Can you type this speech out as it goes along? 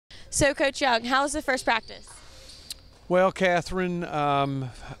So, Coach Young, how was the first practice? Well, Catherine, we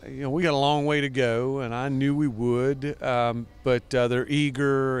got a long way to go, and I knew we would, but they're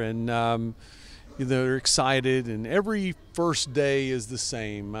eager and they're excited, and every first day is the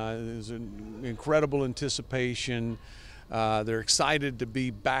same. There's an incredible anticipation. They're excited to be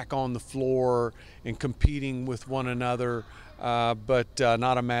back on the floor and competing with one another, but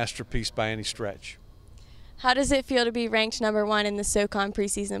not a masterpiece by any stretch. How does it feel to be ranked #1 in the SoCon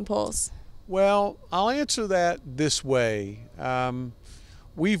preseason polls? Well, I'll answer that this way.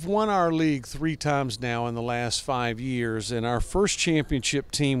 We've won our league 3 times now in the last 5 years, and our first championship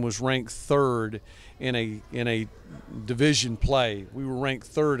team was ranked 3rd in a division play. We were ranked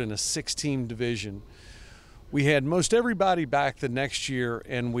 3rd in a 6-team division. We had most everybody back the next year,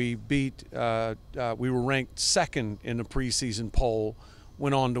 and we we were ranked 2nd in the preseason poll,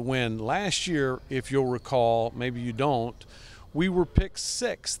 went on to win. Last year, if you'll recall, maybe you don't, we were picked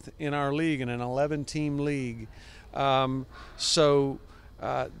 6th in our league in an 11-team league. That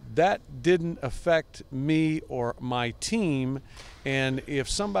didn't affect me or my team, and if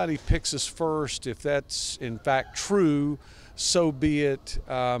somebody picks us first, if that's in fact true, so be it.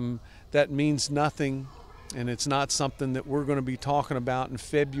 That means nothing, and it's not something that we're going to be talking about in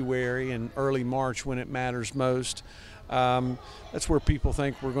February and early March when it matters most. That's where people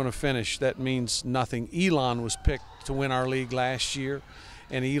think we're going to finish. That means nothing. Elon was picked to win our league last year,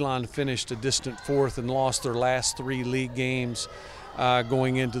 and Elon finished a distant 4th and lost their last 3 league games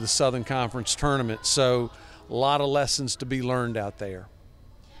going into the Southern Conference tournament. So a lot of lessons to be learned out there.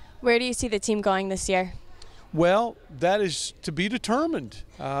 Where do you see the team going this year? Well, that is to be determined.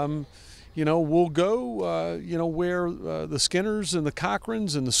 We'll go, where the Skinners and the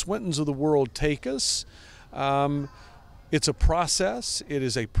Cochrans and the Swintons of the world take us. It's a process. It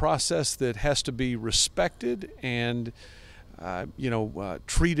is a process that has to be respected and,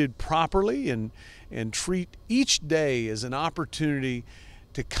 treated properly, and treat each day as an opportunity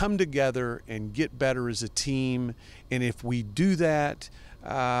to come together and get better as a team. And if we do that,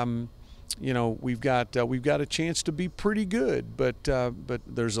 we've got a chance to be pretty good. But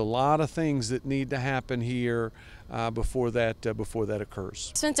there's a lot of things that need to happen here before that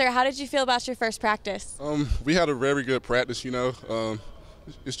occurs. Spencer, how did you feel about your first practice? We had a very good practice.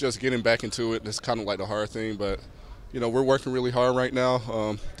 It's just getting back into it. That's kind of like the hard thing, but we're working really hard right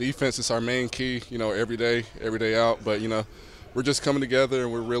now. Defense is our main key. Every day out. But we're just coming together,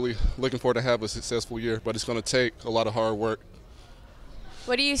 and we're really looking forward to have a successful year. But it's going to take a lot of hard work.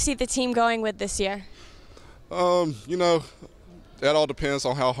 What do you see the team going with this year? That all depends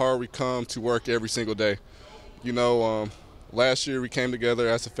on how hard we come to work every single day. Last year we came together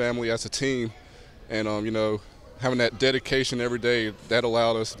as a family, as a team, and having that dedication every day, that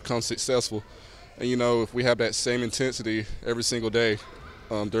allowed us to become successful. And if we have that same intensity every single day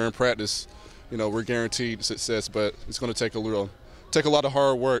during practice, we're guaranteed success. But it's going to take a lot of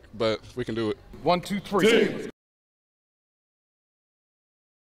hard work, but we can do it. 1, 2, 3.